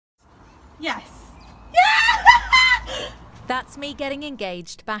Yes. That's me getting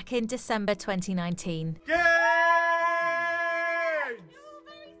engaged back in December 2019.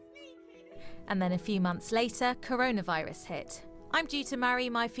 And then a few months later, coronavirus hit. I'm due to marry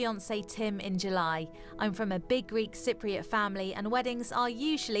my fiancé Tim in July. I'm from a big Greek Cypriot family and weddings are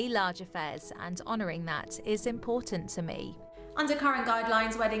usually large affairs, and honouring that is important to me. Under current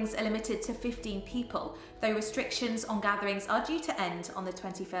guidelines, weddings are limited to 15 people, though restrictions on gatherings are due to end on the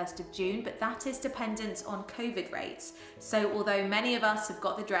 21st of June, but that is dependent on COVID rates. So although many of us have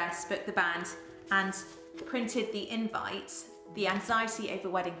got the dress, booked the band and printed the invites, the anxiety over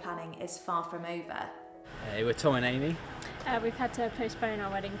wedding planning is far from over. Hey, we're Tom and Amy. We've had to postpone our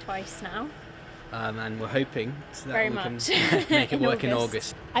wedding twice now. And we're hoping so that Very we much. can make it work in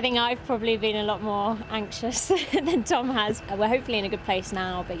August. I think I've probably been a lot more anxious than Tom has. We're hopefully in a good place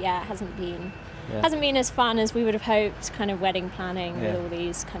now, but yeah, it hasn't been as fun as we would have hoped, kind of wedding planning with all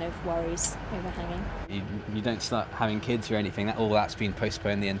these kind of worries overhanging. You don't start having kids or anything, all that's been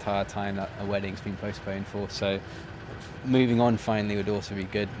postponed the entire time that a wedding's been postponed for, so moving on finally would also be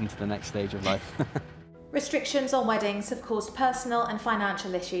good into the next stage of life. Restrictions on weddings have caused personal and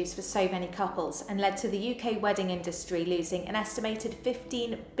financial issues for so many couples and led to the UK wedding industry losing an estimated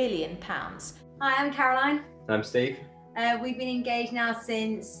 £15 billion. Hi, I'm Caroline. I'm Steve. We've been engaged now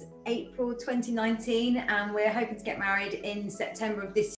since April 2019 and we're hoping to get married in September of this